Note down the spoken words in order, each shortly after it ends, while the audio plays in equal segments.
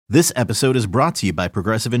This episode is brought to you by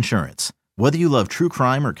Progressive Insurance. Whether you love true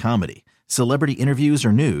crime or comedy, celebrity interviews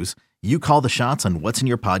or news, you call the shots on what's in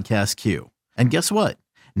your podcast queue. And guess what?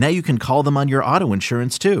 Now you can call them on your auto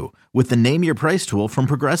insurance too with the Name Your Price tool from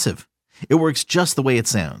Progressive. It works just the way it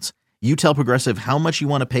sounds. You tell Progressive how much you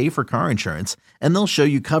want to pay for car insurance, and they'll show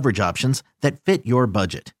you coverage options that fit your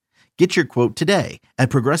budget. Get your quote today at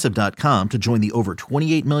Progressive.com to join the over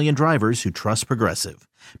 28 million drivers who trust Progressive.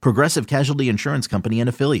 Progressive Casualty Insurance Company and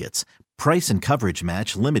Affiliates. Price and coverage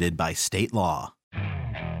match limited by state law.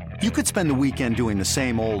 You could spend the weekend doing the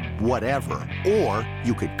same old whatever, or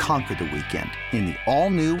you could conquer the weekend in the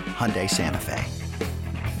all-new Hyundai Santa Fe.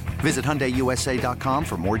 Visit HyundaiUSA.com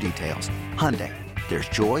for more details. Hyundai, there's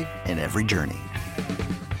joy in every journey.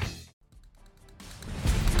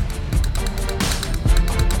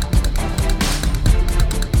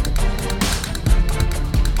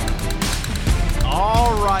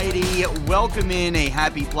 Alrighty, welcome in a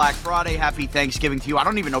happy Black Friday, happy Thanksgiving to you. I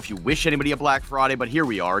don't even know if you wish anybody a Black Friday, but here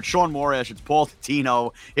we are. It's Sean Morash, it's Paul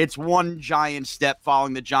Tatino. It's one giant step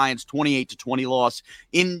following the Giants' 28-20 loss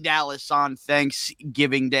in Dallas on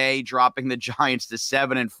Thanksgiving Day, dropping the Giants to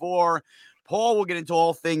 7-4. Paul will get into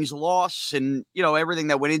all things loss and, everything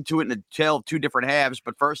that went into it in a tale of two different halves.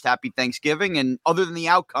 But first, happy Thanksgiving. And other than the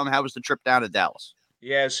outcome, how was the trip down to Dallas?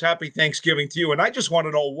 Yes, happy Thanksgiving to you. And I just want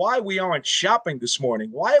to know why we aren't shopping this morning.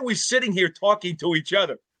 Why are we sitting here talking to each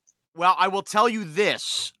other? Well, I will tell you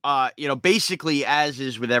this, basically as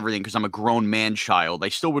is with everything, because I'm a grown man child, I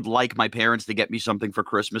still would like my parents to get me something for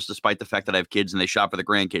Christmas, despite the fact that I have kids and they shop for the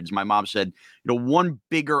grandkids. My mom said, one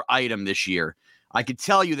bigger item this year. I could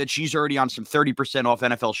tell you that she's already on some 30% off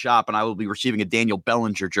NFL shop, and I will be receiving a Daniel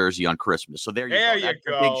Bellinger jersey on Christmas. So there you go. That's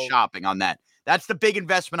the big shopping on that. That's the big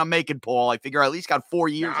investment I'm making, Paul. I figure I at least got 4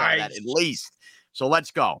 years out of that, at least. So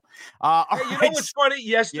let's go. Know what's funny?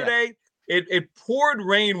 Yesterday, it poured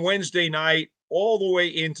rain Wednesday night all the way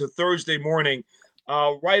into Thursday morning,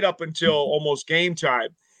 right up until almost game time.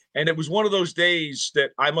 And it was one of those days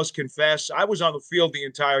that I must confess, I was on the field the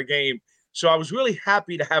entire game. So I was really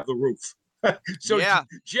happy to have the roof.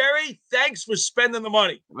 Jerry, thanks for spending the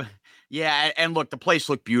money. Yeah, and look, the place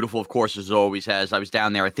looked beautiful, of course, as it always has. I was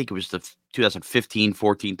down there, I think it was the 2015,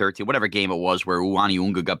 14, 13, whatever game it was where Uani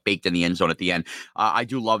Unga got baked in the end zone at the end. I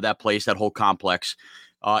do love that place, that whole complex.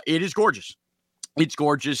 It is gorgeous. It's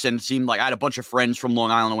gorgeous, and it seemed like I had a bunch of friends from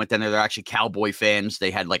Long Island who went down there. They're actually Cowboy fans.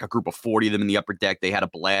 They had like a group of 40 of them in the upper deck. They had a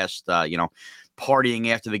blast, partying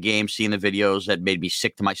after the game, seeing the videos that made me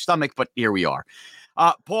sick to my stomach, but here we are.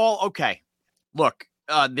 Paul, okay, look.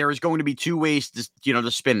 There is going to be two ways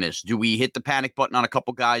to spin this. Do we hit the panic button on a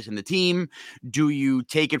couple guys in the team? Do you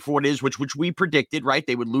take it for what it is, which we predicted, right?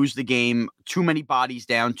 They would lose the game, too many bodies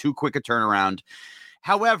down, too quick a turnaround.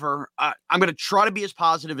 However, I'm going to try to be as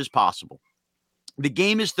positive as possible. The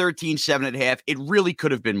game is 13-7.5. It really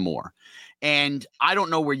could have been more. And I don't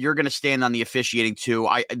know where you're going to stand on the officiating too.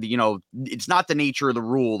 It's not the nature of the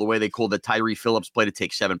rule, the way they called the Tyree Phillips play to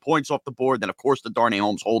take 7 points off the board. Then, of course, the Darnay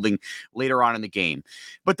Holmes holding later on in the game.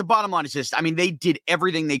 But the bottom line is this. I mean, they did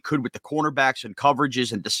everything they could with the cornerbacks and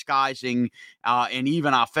coverages and disguising and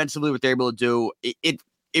even offensively what they're able to do.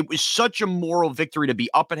 It was such a moral victory to be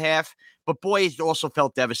up at half. But, boy, it also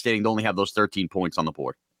felt devastating to only have those 13 points on the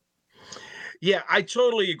board. Yeah, I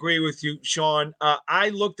totally agree with you, Sean. I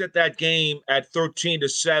looked at that game at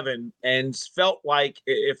 13-7 and felt like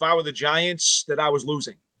if I were the Giants that I was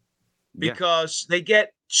losing because they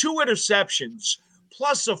get 2 interceptions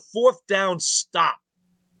plus a 4th down stop.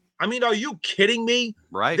 I mean, are you kidding me?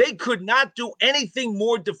 Right. They could not do anything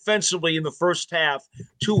more defensively in the first half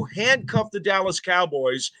to handcuff the Dallas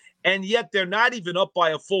Cowboys, and yet they're not even up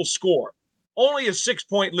by a full score, only a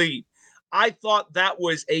 6-point lead. I thought that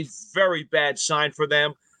was a very bad sign for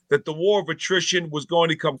them, that the war of attrition was going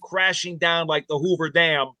to come crashing down like the Hoover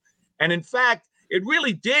Dam. And in fact, it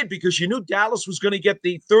really did, because you knew Dallas was going to get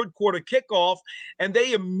the third quarter kickoff, and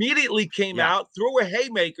they immediately came out, threw a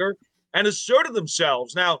haymaker, and asserted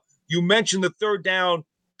themselves. Now, you mentioned the third down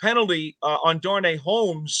penalty on Darnay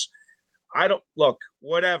Holmes.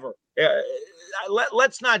 Whatever.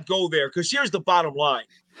 Let's not go there, because here's the bottom line.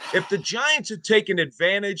 If the Giants had taken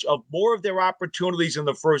advantage of more of their opportunities in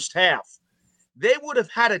the first half, they would have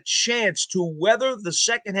had a chance to weather the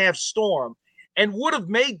second half storm and would have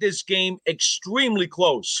made this game extremely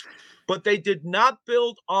close. But they did not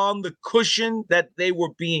build on the cushion that they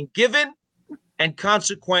were being given, and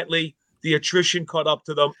consequently, the attrition caught up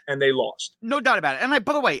to them, and they lost. No doubt about it. And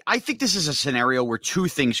by the way, I think this is a scenario where two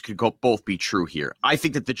things could both be true here. I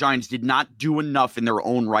think that the Giants did not do enough in their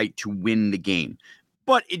own right to win the game.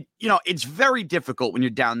 But it's very difficult when you're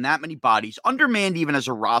down that many bodies, undermanned even as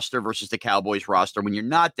a roster versus the Cowboys roster when you're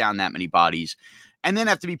not down that many bodies, and then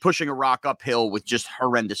have to be pushing a rock uphill with just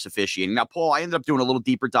horrendous officiating. Now, Paul, I ended up doing a little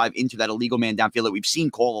deeper dive into that illegal man downfield that we've seen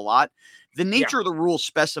call a lot. The nature of the rule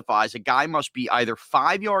specifies a guy must be either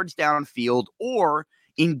 5 yards downfield or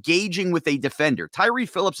engaging with a defender. Tyree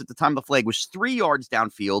Phillips at the time of the flag was 3 yards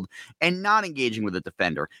downfield and not engaging with a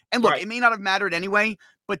defender. And look, It may not have mattered anyway,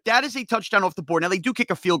 but that is a touchdown off the board. Now, they do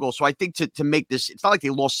kick a field goal, so I think to make this, it's not like they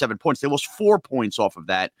lost 7 points. They lost 4 points off of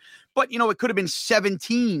that. But, it could have been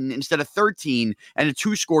 17 instead of 13 and a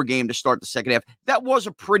 2-score game to start the second half. That was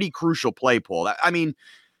a pretty crucial play, Paul. And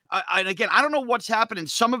again, I don't know what's happening.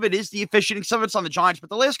 Some of it is the officiating, some of it's on the Giants, but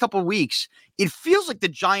the last couple of weeks, it feels like the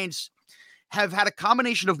Giants have had a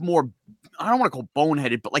combination of more, I don't want to call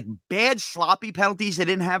boneheaded, but like bad, sloppy penalties they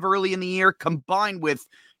didn't have early in the year, combined with,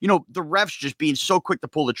 the refs just being so quick to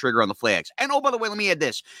pull the trigger on the flags. And, oh, by the way, let me add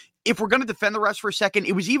this. If we're going to defend the refs for a second,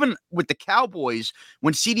 it was even with the Cowboys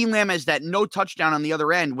when CeeDee Lamb has that no touchdown on the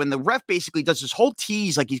other end, when the ref basically does this whole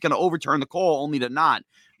tease like he's going to overturn the call only to not.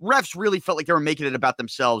 Refs really felt like they were making it about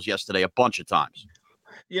themselves yesterday a bunch of times.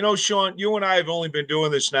 Sean, you and I have only been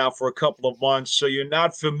doing this now for a couple of months, so you're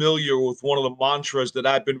not familiar with one of the mantras that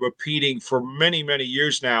I've been repeating for many, many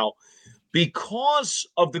years now. Because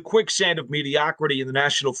of the quicksand of mediocrity in the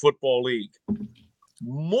National Football League,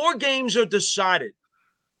 more games are decided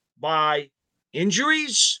by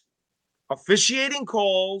injuries, officiating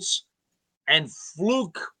calls, and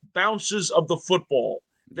fluke bounces of the football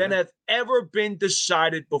than have ever been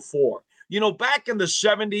decided before. Back in the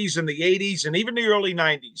 70s and the 80s and even the early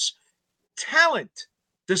 90s, talent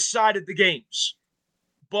decided the games.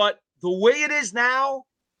 But the way it is now,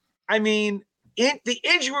 the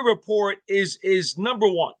injury report is number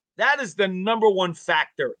one. That is the number one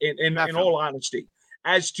factor in all honesty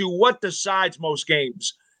as to what decides most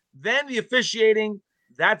games. Then the officiating,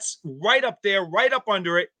 that's right up there, right up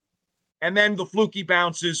under it. And then the fluky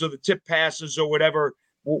bounces or the tip passes or whatever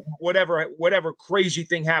crazy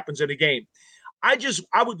thing happens in a game. I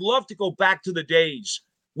would love to go back to the days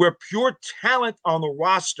where pure talent on the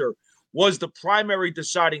roster was the primary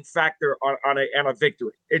deciding factor on a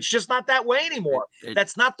victory. It's just not that way anymore.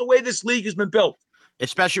 That's not the way this league has been built.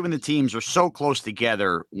 Especially when the teams are so close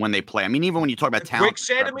together when they play. Even when you talk about talent.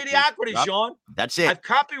 Quicksand of mediocrity, Sean. That's it. I've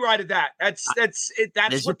copyrighted that. That's it.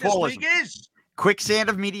 That's what this league is. Quicksand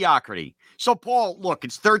of mediocrity. So, Paul, look,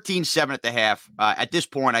 it's 13-7 at the half. At this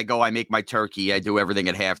point, I make my turkey. I do everything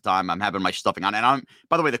at halftime. I'm having my stuffing on. And I'm,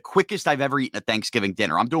 by the way, the quickest I've ever eaten a Thanksgiving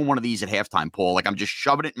dinner. I'm doing one of these at halftime, Paul. Like, I'm just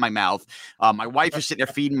shoving it in my mouth. My wife is sitting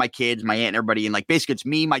there feeding my kids, my aunt, and everybody. And, basically, it's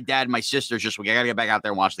me, my dad, and my sisters. I got to get back out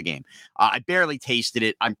there and watch the game. I barely tasted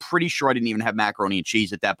it. I'm pretty sure I didn't even have macaroni and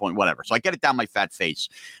cheese at that point, whatever. So I get it down my fat face.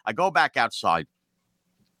 I go back outside.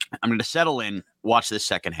 I'm going to settle in, watch this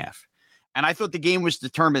second half. And I thought the game was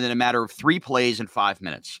determined in a matter of 3 plays and 5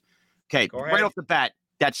 minutes. Okay, right off the bat,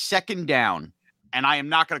 that second down, and I am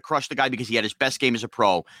not going to crush the guy because he had his best game as a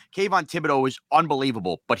pro. Kayvon Thibodeau is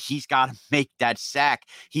unbelievable, but he's got to make that sack.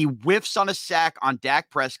 He whiffs on a sack on Dak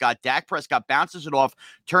Prescott. Dak Prescott bounces it off,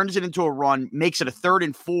 turns it into a run, makes it a 3rd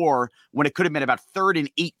and 4 when it could have been about 3rd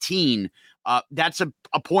and 18. That's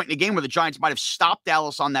a point in the game where the Giants might have stopped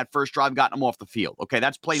Dallas on that first drive, gotten them off the field. Okay,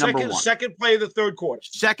 that's play number one. Second play of the third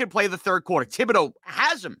quarter. Thibodeau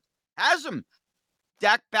has him.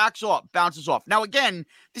 Dak backs off, bounces off. Now, again,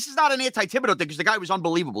 this is not an anti-Thibodeau thing because the guy was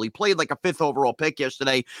unbelievable. He played like a 5th overall pick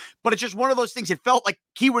yesterday, but it's just one of those things. It felt like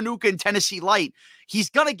Kiwanuka in Tennessee Light. He's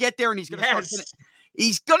going to get there and he's going to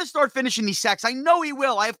He's going to start finishing these sacks. I know he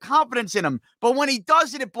will. I have confidence in him. But when he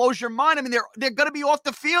does it, it blows your mind. They're going to be off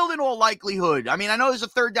the field in all likelihood. I know there's a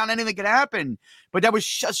third down, anything could happen. But that was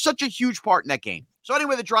such a huge part in that game. So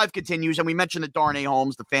anyway, the drive continues, and we mentioned the Darnay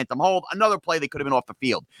Holmes, the phantom hold, another play they could have been off the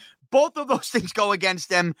field. Both of those things go against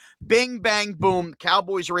them. Bing, bang, boom.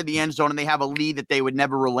 Cowboys are in the end zone, and they have a lead that they would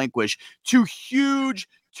never relinquish. 2 huge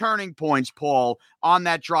turning points, Paul, on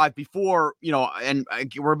that drive before, and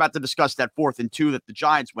we're about to discuss that 4th and 2 that the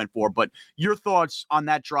Giants went for, but your thoughts on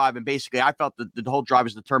that drive, and basically I felt that the whole drive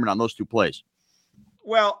was determined on those 2 plays.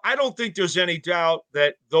 Well, I don't think there's any doubt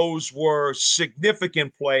that those were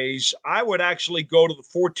significant plays. I would actually go to the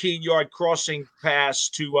 14-yard crossing pass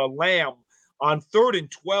to Lamb on 3rd and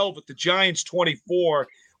 12 at the Giants 24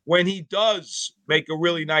 when he does make a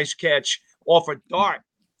really nice catch off a dart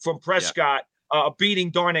from Prescott.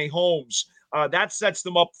 Beating Darnay Holmes. That sets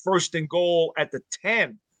them up 1st and goal at the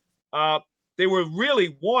 10. They were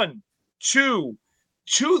really 2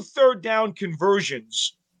 third down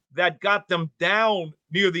conversions that got them down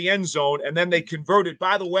near the end zone, and then they converted.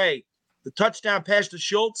 By the way, the touchdown pass to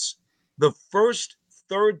Schultz, the first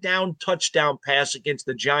third down touchdown pass against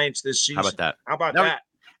the Giants this season. How about that? How about that?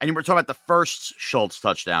 And you were talking about the first Schultz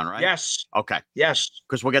touchdown, right? Yes. Okay. Yes.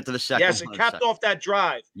 Because we'll get to the second. Yes, it capped off that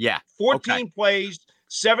drive. Yeah. 14 plays,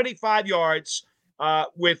 75 yards,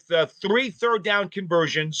 with 3 third-down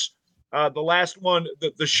conversions. The last one,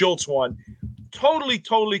 the Schultz one.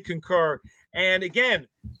 Totally concur. And again,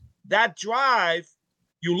 that drive,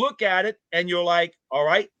 you look at it and you're like, all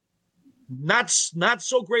right, not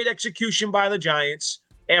so great execution by the Giants.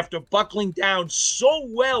 After buckling down so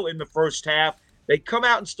well in the first half, they come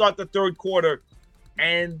out and start the third quarter,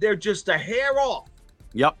 and they're just a hair off.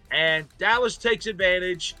 Yep. And Dallas takes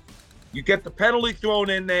advantage. You get the penalty thrown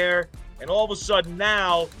in there, and all of a sudden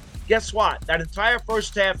now, guess what? That entire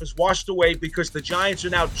first half is washed away because the Giants are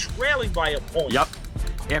now trailing by a point. Yep.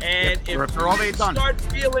 If they're all they done. Start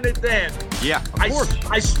feeling it then. Yeah, of course.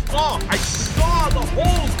 I saw the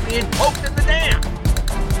holes being poked in the dam.